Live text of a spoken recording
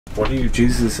What are you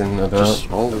Jesusing about?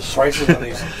 Just all this. Prices on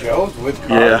these Joes with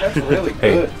cards, Yeah. that's really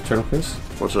good. Hey, Turtle Chris?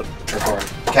 What's it?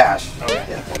 Cash. Oh,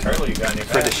 yeah. Turtle, you got any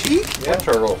For the Sheik? Yeah,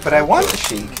 Turtle. But I want the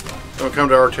Sheik. Don't come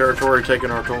to our territory taking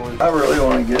our toys. I really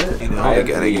want to get it. You know, you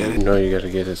gotta get it. You know you gotta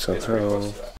get it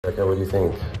somehow. Okay, what do you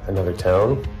think? Another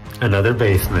town? Another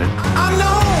basement. I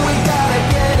know we gotta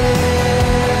get it.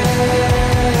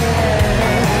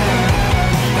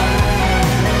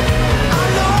 I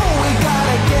know we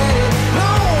gotta get it. No,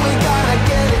 we gotta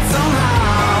get it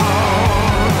somehow.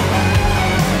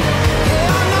 Yeah,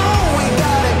 I know we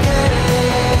gotta get it.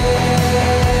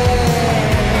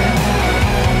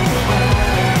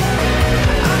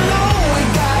 I know we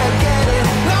gotta get it.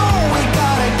 No, we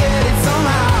gotta get it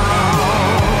somehow.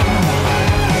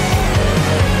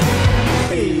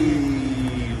 Hey,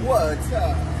 what's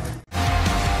up?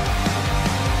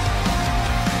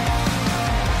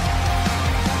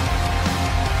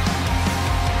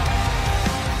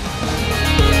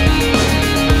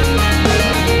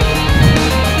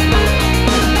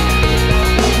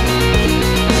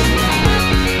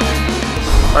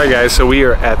 Alright guys, so we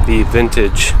are at the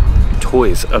Vintage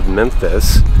Toys of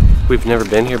Memphis. We've never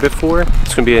been here before.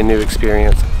 It's going to be a new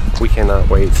experience. We cannot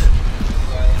wait.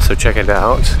 So check it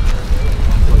out.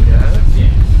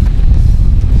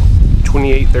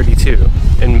 2832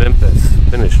 in Memphis.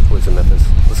 Vintage Toys of Memphis.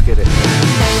 Let's get it.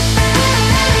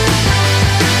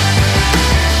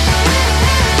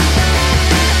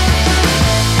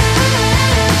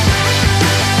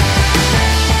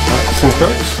 Some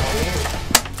crooks?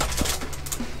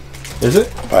 Is it?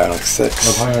 Bionic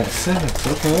 6. Bionic 6,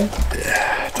 okay.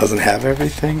 Yeah, it doesn't have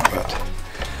everything, but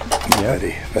I'm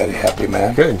very, very happy,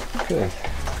 man. Good, good.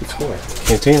 Good score.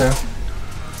 Cantina.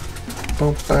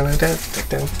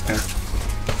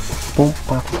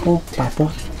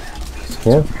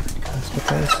 Yeah. That's what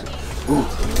that is. Ooh,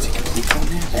 is he complete on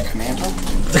there? The Commando?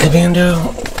 The Commando.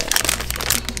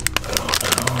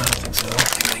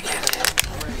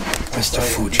 Mr.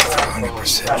 Fuji for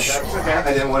 100% sure.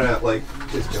 I didn't want to, like,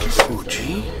 just joke.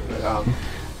 Fuji?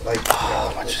 Like,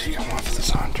 How much is he come off this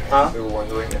Andre? we were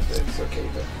wondering if it's okay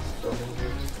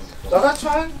to. No, that's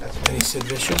fine. That's fine. And he said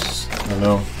vicious? I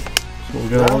know. That's what we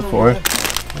gotta look for.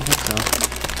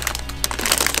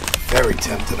 Very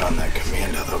tempted on that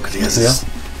Commando though, because he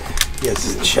has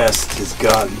his chest, his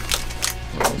gun.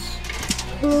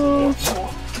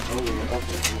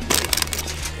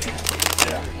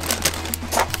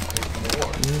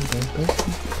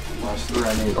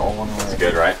 That's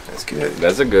good, right? That's good.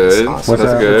 That's a good. That's awesome.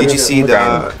 That's good. Did you see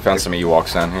the Found some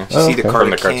Ewoks down here. Did you see the okay. Carter From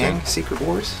the King cartoon. Secret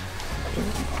Wars?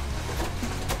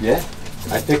 Yeah.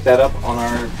 I picked that up on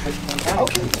our.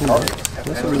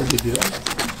 That's a really good deal.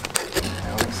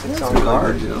 It's on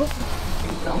card.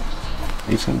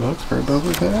 $18 for a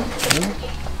bubble pack.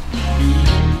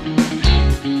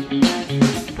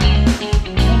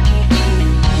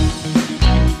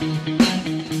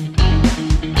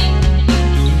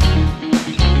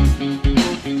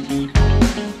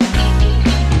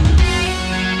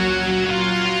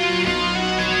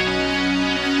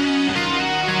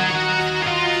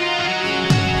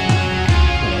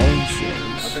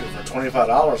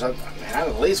 $25. I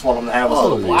at least want them to have a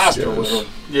little blaster with them.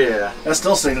 Yeah. That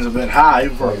still seems a bit high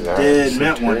for a dead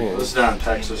mint one. This is down in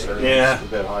Texas. Yeah. It's a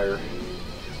bit higher.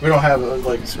 We don't have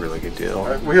like. It's a really good deal.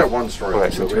 We have one store,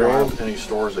 Right, so we don't have any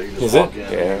stores that you just Is walk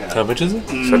it? in. Yeah. How much is it?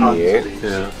 78.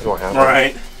 Yeah. Don't have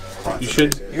Right. You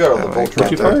should. You got all the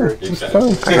Voltron. It's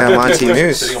fine. I got Monty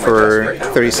Moose for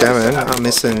 37. I'm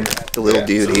missing the little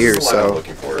dude here, so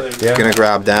Yeah. gonna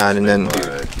grab that and then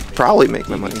probably make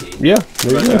my money. Yeah.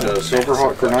 There you go.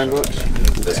 Silverhawk for $9.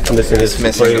 I'm missing this.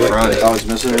 Missing the front. I was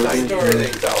missing everything.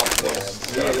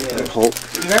 Hulk.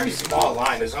 Very small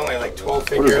line. There's only like 12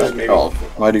 What is figures, that? maybe. Oh,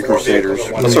 Mighty Crusaders.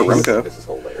 That's a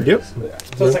Remco. Yep.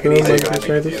 So it's like an easy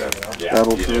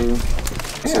Battle Crew.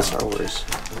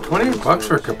 $20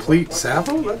 for a complete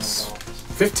Savo? That's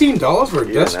 $15 for a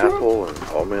Destro? Apple and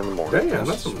All Man in the Morning. Damn,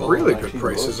 that's some really good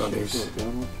prices on these.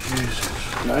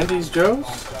 90s Joes?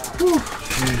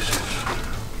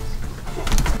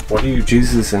 What are you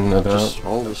Jesusing about? Just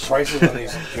all this. Prices on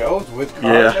these Joes with cards,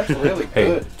 Yeah. that's really Hey,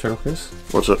 good. Turtle Chris?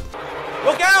 What's it?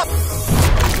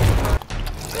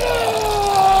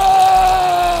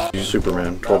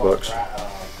 Superman, $12.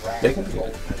 They can be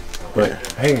good. But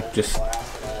hey, just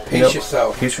Pace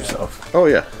yourself. pace yourself. Oh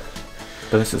yeah.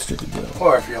 But it's a stupid deal.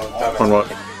 Or if you're done On what?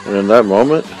 And in that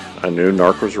moment, I knew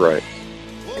Narc was right.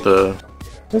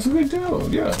 That's a good deal.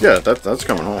 Yeah. Yeah, that's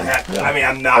coming home. I mean,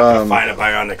 I'm not gonna find a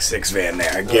Bionic 6 van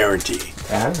there, I guarantee.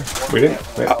 We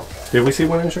didn't. Wait, did we see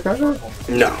one in Chicago?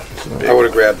 No. I would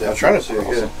have grabbed that. I'm trying to see it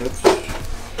again.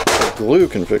 glue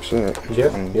can fix that. Yeah.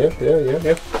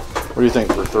 What do you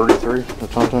think for 33? The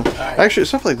Tauntaun? Actually,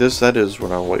 stuff like this, that is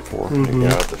what I'll wait for. Mm-hmm.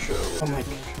 Yeah, at the show. I'm like,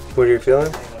 What are you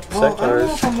feeling? well, I don't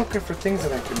know if I'm looking for things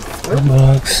that I can flip.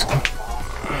 Bucks.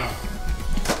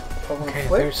 Okay,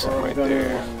 there's some right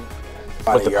there.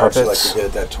 With the the puppets, like puppets? we did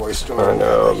at that toy store. I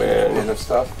know, like, man. And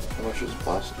stuff. How much is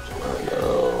plastic? I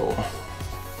know.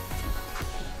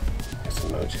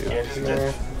 Some Motu.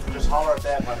 Just holler at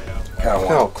that, let me know. Kind of Look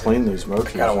how want. clean these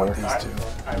motifs Kind of want are. these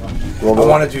two. Well, I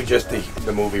want to do just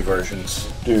the movie versions.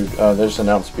 Dude, they just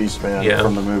announced Beastman Yeah.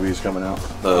 from the movies coming out.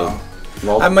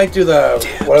 I might do the.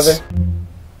 What are they?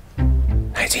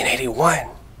 1981.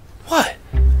 What?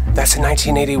 That's a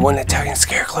 1981 Italian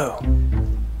scarecrow.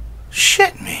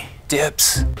 Shit me.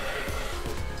 Dips.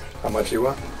 How much you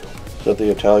want? Is that the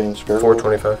Italian scarecrow?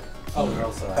 $4.25.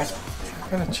 That's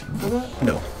kind of cheap for that.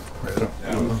 No.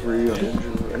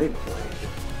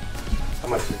 How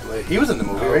much is it? He was in the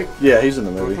movie, right? Yeah, he's in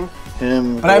the movie.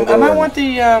 Him. But I Goldo, might and- want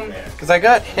the because I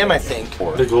got him. I think.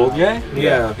 The gold guy?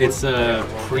 Yeah. It's a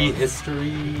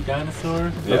prehistory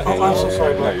dinosaur. Yeah. Oh, I'm so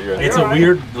sorry. No, you're good. It's a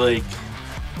weird, like,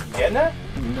 Getting that?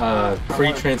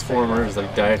 pre-Transformers,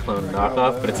 like, Diaclone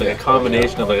knockoff, but it's like a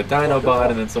combination of like a Dinobot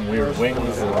and then some weird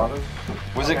wings. And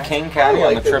Was it King County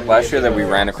on the trip last year that we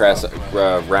ran across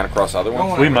other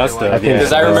ones? we must have.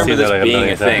 Because I remember this like being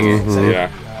a thing. times. Yeah.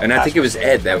 And I think it was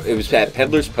Ed. That it was at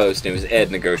Peddler's Post, and it was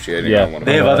Ed negotiating on one of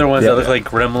They them. have other ones that look like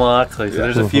Grimlock. Like, so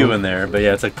there's a few in there, but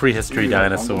yeah, it's like prehistory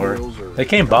dinosaur. They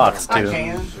came boxed too.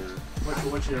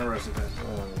 What you interested in?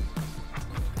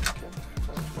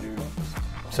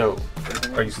 So,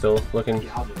 are you still looking?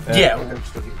 Yeah.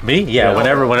 Me? Yeah.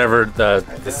 Whenever the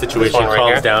situation one right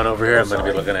calms here? down over here, I'm gonna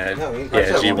be looking at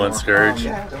G1 Scourge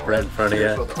right in front of you.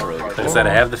 Like I said, I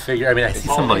have the figure. I mean, I see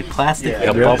some like plastic, like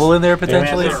a bubble in there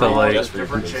potentially. So like,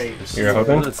 Different shapes. You're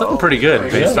hoping? it's something pretty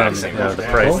good based on the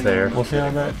price there. We'll see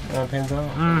how that pans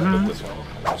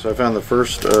out. So I found the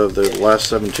first of the last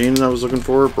 17 I was looking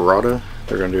for, Barada.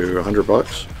 They're going to do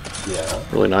 $100. Yeah.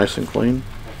 Really nice and clean.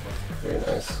 Very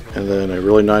nice. And then a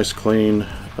really nice clean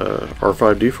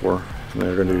R5D4. And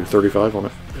they're going to do 35 on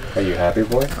it. Are you happy,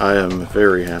 boy? I am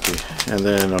very happy. And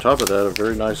then on top of that, a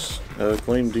very nice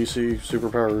clean DC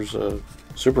Superpowers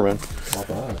Superman.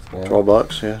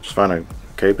 $12, yeah. Just find a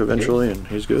cape eventually and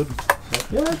he's good.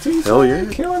 Yeah, geez, Hell yeah.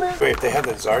 killing it. Wait, if they have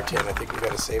the Zartan, I think we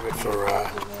gotta save it for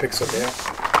Pixel Day.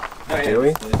 Do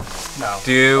we? No.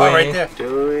 Do Oh, right there. Do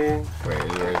we? Wait,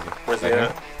 where is it? Where's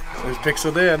that? There's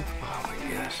Pixel Day.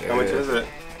 How much is it?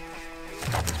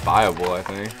 It's buyable, I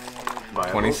think.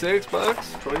 $26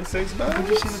 $26? Did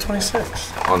you see the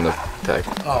 26? on the tag.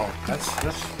 Oh, that's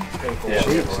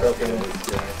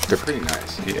They're pretty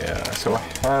nice. Yeah, so I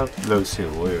have those two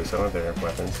loose, some of their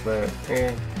weapons, but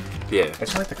Yeah, I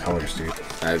just like the colors, dude.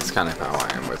 that's kind of how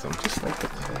I am with them. Just like the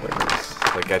colors.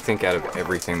 Like, I think out of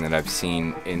everything that I've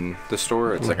seen in the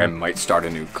store, it's like I might start a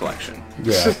new collection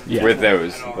Yeah. with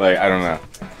those. Like, I don't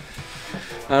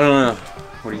know.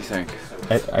 What do you think?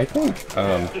 I think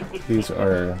these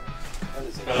are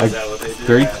like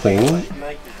very clean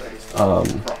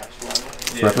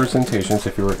representations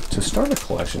if you were to start a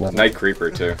collection. Night Creeper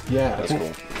too. Yeah, That's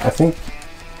cool. I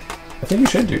think you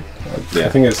should do. Yeah. I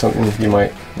think it's something you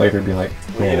might later be like,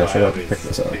 man, I should have picked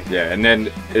this up. Yeah, and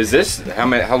then is this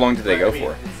how long did they go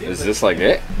for? Is this like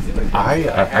it?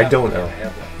 I don't know,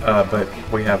 but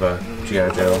we have a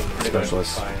G.I. Joe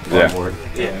specialist Yeah. on board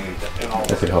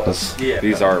that could help us.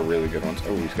 These are really good ones.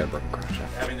 Oh, he's got a broken crash.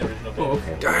 Oh,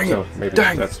 okay. Dang So it. maybe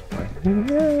Dang that's fine.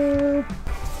 Yeah.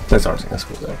 That's ours. That's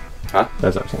cool though. Huh?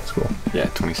 That's ours. That's cool. Yeah,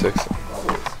 26. So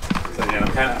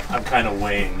yeah, I'm kind of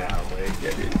weighing now. Like,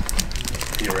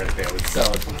 theoretically, I would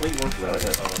sell a complete one because I would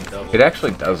have on double. It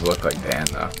actually does look like Dan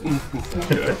though.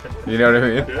 You know what I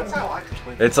mean?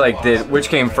 It's like, which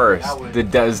came first?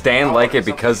 Does Dan like it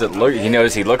because he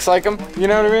knows he looks like him? You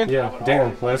know what I mean? Yeah,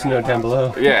 Dan, let us know down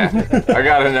below. Yeah, I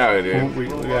gotta know, dude. We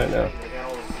gotta know.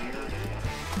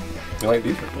 You like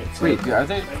these? Wait, are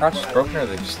they crotches broken or are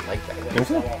they just like that?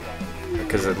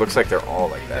 Because it looks like they're all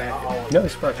like that. No,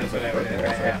 these scratches are broken,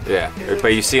 actually. Yeah,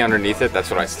 but you see underneath it, that's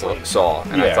what I saw,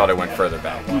 and I Yeah. thought it went further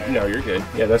back. No, you're good.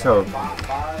 Yeah, that's how.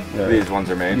 These ones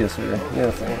are made. Yes, sir.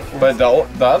 Yes, sir. But the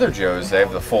other Joes, they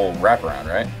have the full wraparound,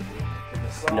 right?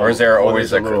 Or is there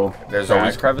always there's a little there's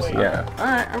always crevice? Yeah.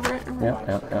 Alright.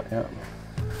 Yeah.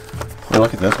 Well,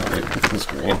 look at this one, dude. Look at this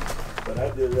green.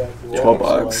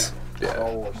 $12. Yeah. A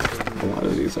lot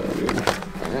of these are, dude.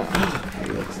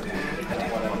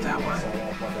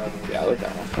 Yeah, I like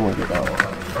that one. I'm gonna get that one.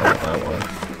 I like that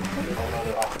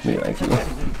one. Me, like you.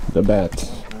 The bat.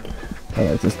 I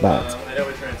like this bat.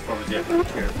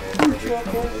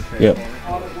 Yep.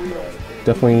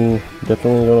 Definitely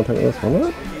gonna pick this one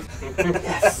up.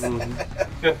 Yes. He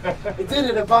did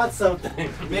it. I bought something.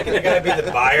 Making the guy be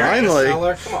the buyer. Finally. And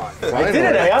the seller. Come on. I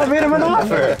did it. I made him an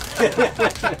offer.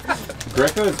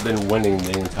 Greco's been winning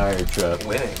the entire trip.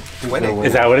 Winning.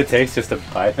 Is that what it takes just to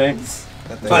buy things?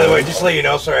 By the way, just to let you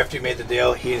know, sir, after you made the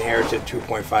deal, he inherited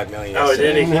 $2.5 million. Oh,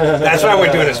 did he? That's why we're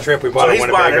doing this trip. We bought So a he's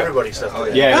buying Winnebago. everybody's stuff. Oh,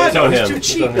 Yeah, it's on him. Too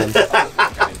cheap.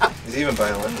 He's even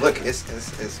buying one. Look, his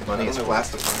money is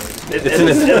plastic money. It's in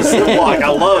his Ziploc. I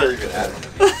love it.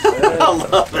 I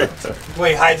love it. Well,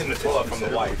 he hides in the toilet from the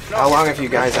wife. How long have you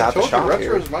guys had the shop Retro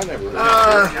here? is my neighborhood.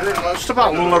 Just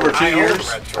about a little over 2 years.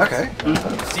 Okay.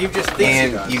 Steve just thinks he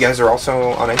And does. you guys are also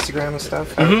on Instagram and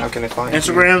stuff? How can they find you?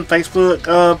 Instagram, Facebook,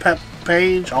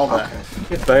 page, all that.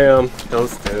 Bam.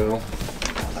 Those two.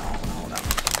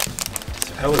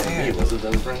 How was it? Was it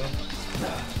done for him? I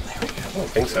don't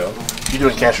think so. You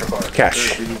doing cash or card?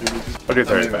 Cash. I'll do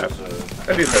 35.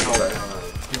 I'll do 35.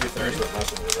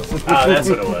 That's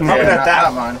what it was. Yeah. At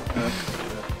that one.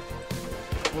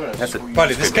 That's it.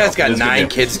 Buddy, this guy's got 9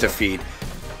 kids to feed.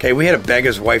 Okay, we had to beg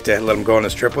his wife to let him go on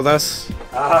this trip with us.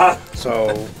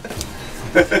 So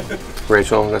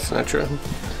Rachel, that's not true.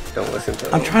 Don't listen to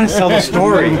I'm trying to sell the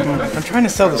story. I'm trying to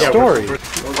sell the story.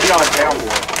 What are y'all in town for?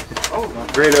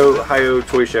 Great Ohio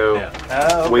Toy Show.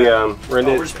 We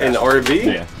rented an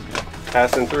RV,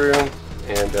 passing through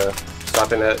and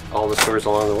stopping at all the stores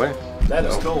along the way. That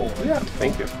is cool. Yeah,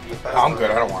 thank you. I'm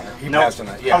good. I don't want it. He passed on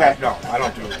that. Yeah. Okay. No, I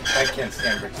don't do it. I can't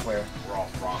stand Ric Flair.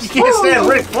 You can't stand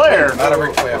Ric Flair. Not a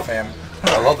Ric Flair fan.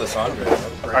 I love this Andre.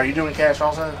 Are you doing cash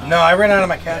also? No, I ran out of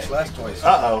my cash last toys.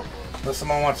 Uh-oh. Unless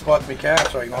someone wants to spot me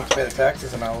cash, or you want to pay the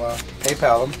taxes, and I'll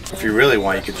PayPal them. If you really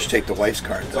want, you could just take the wife's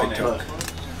card that I took.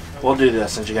 We'll do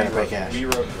this since you got to pay cash.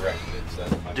 Dude,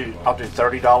 I'll do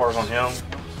 $30 on him.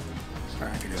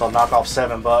 So I'll knock off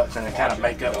 $7 and then kind of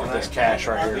make up for this cash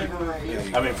right here.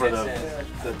 I mean, for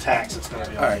the tax that's going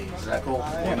to be on these. Is that cool?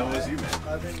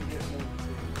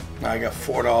 I got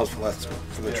 $4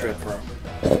 for the trip, bro.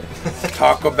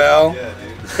 Taco Bell,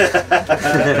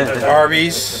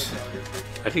 Arby's,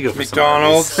 I could go for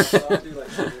McDonald's,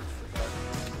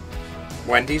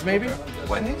 Wendy's maybe?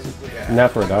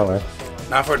 Not for $1.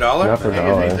 Not for $1? Not for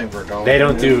Anything $1. for $1. They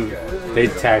don't do. They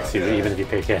tax you even if you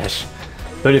pay cash.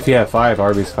 But if you have 5,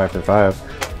 Arby's 5 for $5.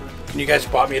 Can you guys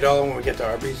spot me $1 when we get to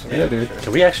Arby's? Yeah, dude.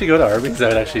 Can we actually go to Arby's? I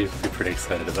would actually be pretty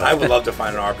excited about. I would love to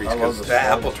find an Arby's I love because the the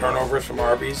apple turnovers from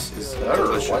Arby's is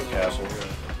delicious. White Castle.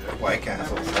 White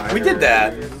Castle. We did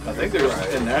that. I think there's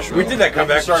in Nashville. We did that come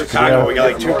back to Chicago. Yeah. We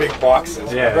got like 2 big boxes.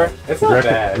 Yeah, Remember? it's not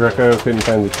bad. Greco couldn't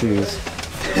find the cheese.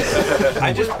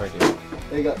 I just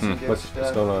What's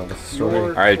going on? What's the story?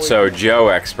 All right, so Joe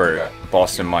expert,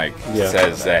 Boston Mike, Yeah.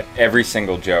 says that every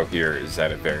single Joe here is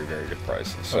at a very, very good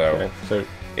price. So Okay, so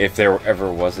if there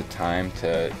ever was a time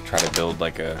to try to build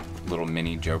like a little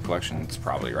mini Joe collection, it's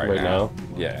probably right now.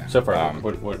 Yeah. so far,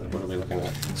 what are we looking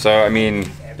at? So I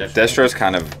mean, Destro's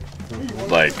kind of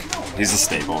like he's a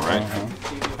staple, right?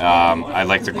 I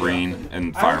like the green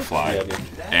and Firefly,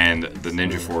 and the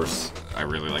Ninja Force. I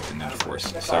really like the Ninja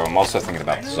Force. So I'm also thinking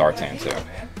about the Zartan too.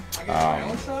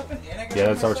 Yeah,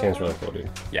 that's our chance really cool, dude.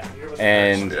 Yeah,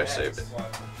 and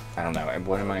I don't know.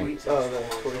 What am I? I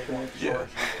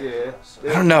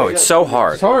don't know. It's so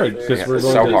hard. It's hard because Yeah, we're it's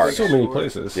going so to hard. so many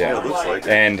places. Yeah,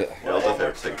 and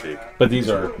But these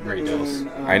are great deals.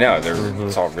 I know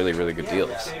it's all really, really good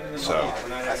deals. So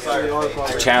it's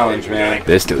a challenge, man.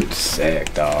 This dude's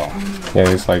sick, though. Yeah,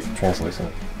 it's like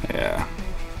translucent. Yeah,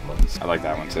 I like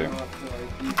that one too.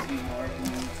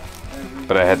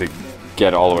 But I had to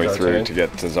get all the way through to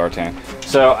get to Zartan.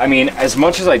 So, I mean, as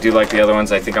much as I do like the other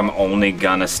ones, I think I'm only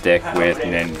gonna stick with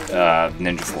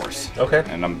Ninja Force. Okay.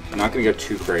 And I'm not gonna go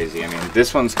too crazy. I mean,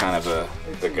 this one's kind of a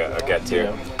get to.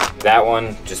 Yeah. That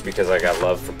one, just because I got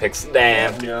love for Pixel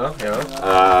Dan. Yeah.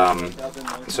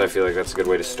 So I feel like that's a good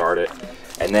way to start it.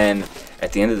 And then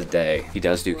at the end of the day, he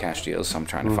does do cash deals, so I'm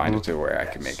trying to find it to where I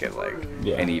can make it like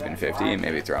an even 50 and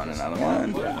maybe throw in another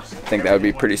one. I think that would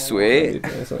be pretty sweet.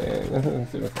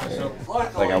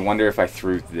 Like, I wonder if I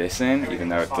threw this in, even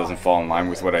though it doesn't fall in line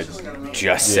with what I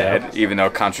just said, even though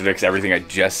it contradicts everything I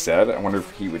just said. I wonder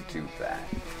if he would do that.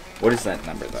 What is that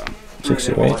number though?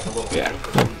 68. Yeah.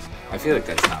 I feel like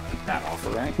that's not that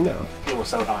awful, right? No. It was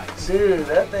so nice. Dude,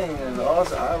 that thing is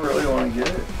awesome. I really want to get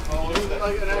it.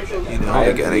 You know,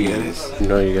 I gotta get it.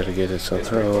 No, you gotta get it. So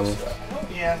throw.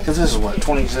 Yeah. Because this is what,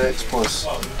 26 plus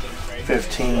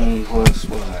 15 plus,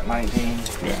 what was that, 19?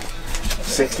 Yeah.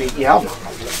 60. Yeah, I'll I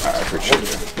appreciate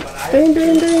it. Ding,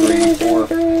 ding, ding, 3, 4,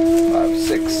 5,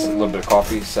 6, a little bit of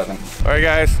coffee, 7. All right,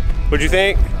 guys. What'd you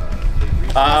think?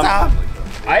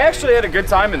 I actually had a good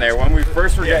time in there when we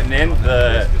first were getting in.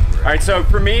 All right, so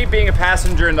for me, being a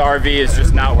passenger in the RV is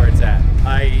just not where it's at.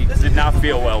 I did not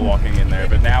feel well walking in there,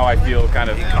 but now I feel kind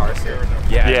of car scared.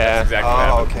 Yeah, that's exactly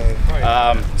what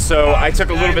happened. Okay. So I took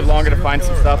a little bit longer to find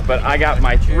some stuff, but I got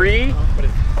my 3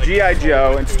 G.I.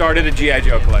 Joe and started a G.I.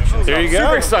 Joe collection. So There you I'm go.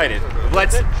 super excited.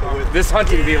 Let's this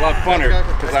hunting be a lot funner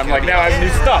because I'm like, now I have new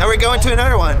stuff. Now we're going to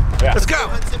another one. Yeah. Let's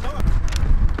go.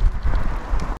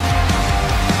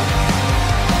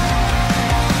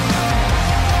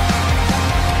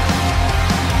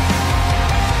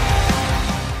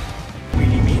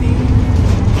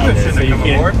 So you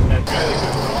can't.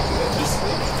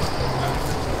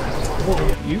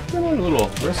 You've been on a little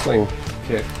wrestling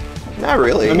kick. Not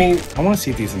really. I mean, I want to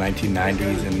see these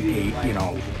 1990s and 8, you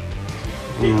know.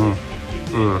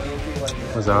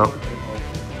 What's out?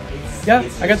 Yeah,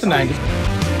 I got the 90s.